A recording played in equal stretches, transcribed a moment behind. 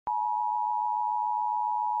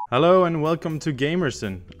Hello and welcome to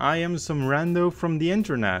Gamerson. I am some rando from the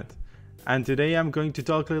internet. And today I'm going to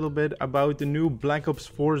talk a little bit about the new Black Ops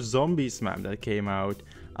 4 Zombies map that came out,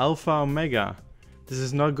 Alpha Omega. This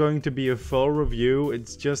is not going to be a full review,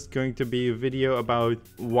 it's just going to be a video about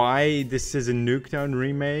why this is a Nuketown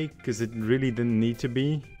remake, because it really didn't need to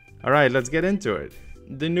be. Alright, let's get into it.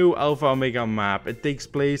 The new Alpha Omega map, it takes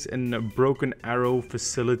place in a Broken Arrow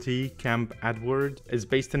facility, Camp Edward. It's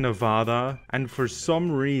based in Nevada, and for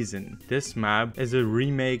some reason, this map is a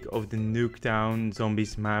remake of the Nuketown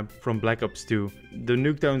Zombies map from Black Ops 2. The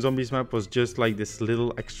Nuketown Zombies map was just like this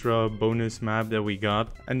little extra bonus map that we got,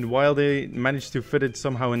 and while they managed to fit it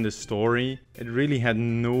somehow in the story, it really had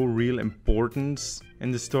no real importance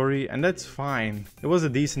in the story, and that's fine. It was a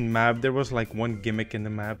decent map. There was like one gimmick in the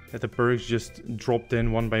map that the perks just dropped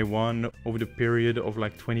in one by one over the period of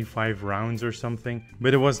like 25 rounds or something, but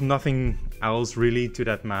there was nothing else really to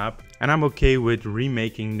that map. And I'm okay with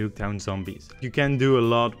remaking Nuketown Zombies. You can do a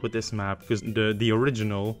lot with this map because the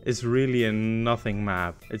original is really a nothing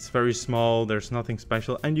map. It's very small, there's nothing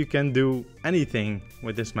special, and you can do anything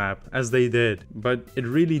with this map as they did. But it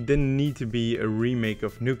really didn't need to be a remake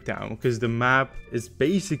of Nuketown because the map is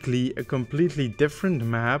basically a completely different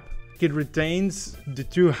map. It retains the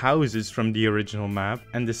two houses from the original map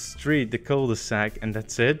and the street, the cul-de-sac, and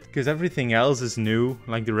that's it. Because everything else is new,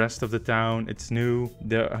 like the rest of the town, it's new.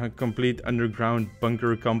 The complete underground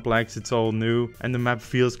bunker complex, it's all new. And the map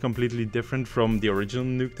feels completely different from the original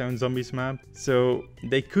Nuketown Zombies map. So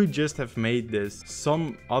they could just have made this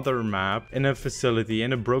some other map in a facility,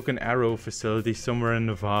 in a Broken Arrow facility somewhere in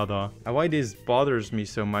Nevada. And why this bothers me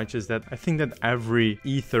so much is that I think that every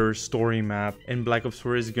Ether story map in Black Ops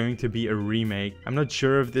 4 is going to be a remake. I'm not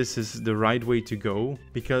sure if this is the right way to go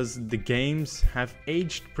because the games have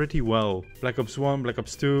aged pretty well. Black Ops 1, Black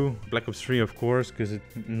Ops 2, Black Ops 3 of course, because it's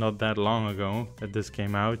not that long ago that this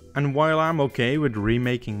came out. And while I'm okay with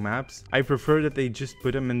remaking maps, I prefer that they just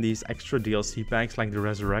put them in these extra DLC packs like the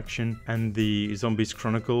Resurrection and the Zombies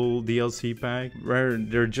Chronicle DLC pack, where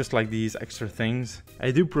they're just like these extra things.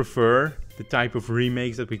 I do prefer the type of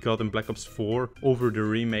remakes that we got in Black Ops 4 over the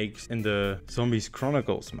remakes in the Zombies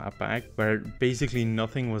Chronicles map pack, where basically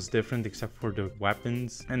nothing was different except for the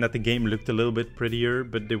weapons and that the game looked a little bit prettier,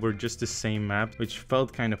 but they were just the same map, which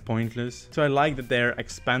felt kind of pointless. So I like that they're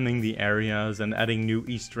expanding the areas and adding new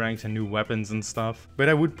Easter eggs and new weapons and stuff, but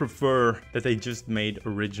I would prefer that they just made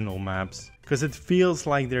original maps, because it feels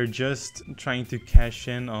like they're just trying to cash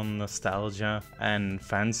in on nostalgia and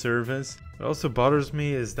fan service. What also bothers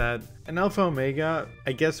me is that in Alpha Omega,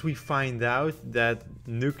 I guess we find out that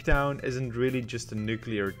Nuketown isn't really just a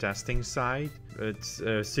nuclear testing site. It's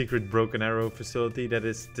a secret Broken Arrow facility that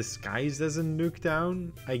is disguised as a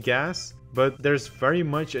Nuketown, I guess. But there's very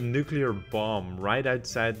much a nuclear bomb right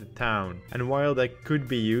outside the town. And while that could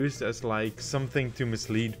be used as like something to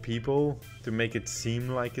mislead people, to make it seem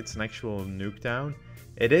like it's an actual Nuketown,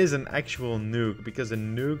 it is an actual nuke because a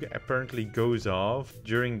nuke apparently goes off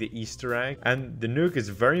during the Easter egg, and the nuke is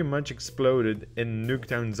very much exploded in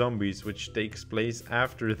Nuketown Zombies, which takes place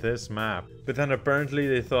after this map. But then apparently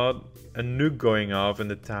they thought a nuke going off in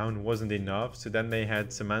the town wasn't enough, so then they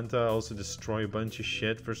had Samantha also destroy a bunch of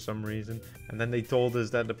shit for some reason. And then they told us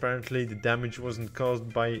that apparently the damage wasn't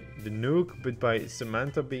caused by the nuke, but by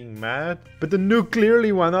Samantha being mad. But the nuke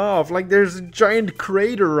clearly went off, like there's a giant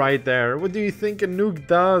crater right there. What do you think a nuke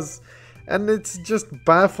does? And it's just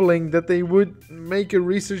baffling that they would make a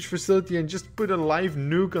research facility and just put a live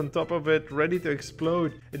nuke on top of it ready to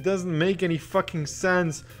explode. It doesn't make any fucking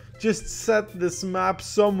sense. Just set this map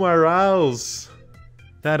somewhere else.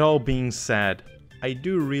 That all being said, I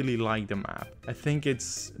do really like the map. I think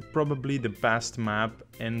it's probably the best map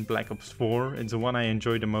in Black Ops 4. It's the one I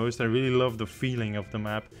enjoy the most. I really love the feeling of the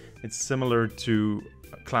map. It's similar to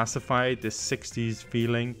Classified, this 60s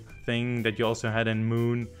feeling thing that you also had in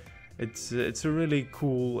Moon. It's a really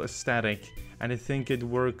cool aesthetic, and I think it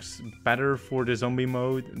works better for the zombie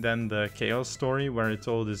mode than the Chaos story, where it's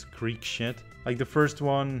all this Greek shit. Like the first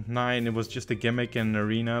one, 9, it was just a gimmick in an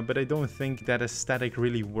arena, but I don't think that aesthetic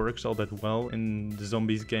really works all that well in the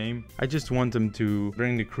Zombies game. I just want them to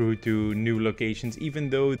bring the crew to new locations,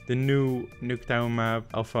 even though the new Nuketown map,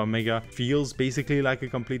 Alpha Omega, feels basically like a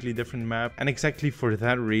completely different map. And exactly for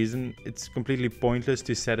that reason, it's completely pointless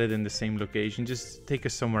to set it in the same location, just take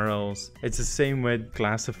us somewhere else. It's the same with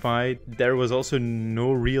Classified. There was also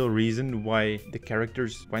no real reason why the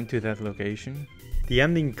characters went to that location. The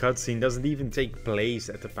ending cutscene doesn't even take place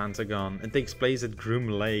at the Pentagon, it takes place at Groom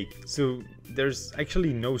Lake. So there's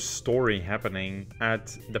actually no story happening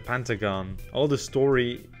at the Pentagon. All the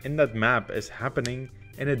story in that map is happening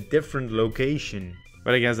in a different location.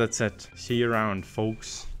 But I guess that's it. See you around,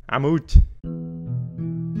 folks. I'm out.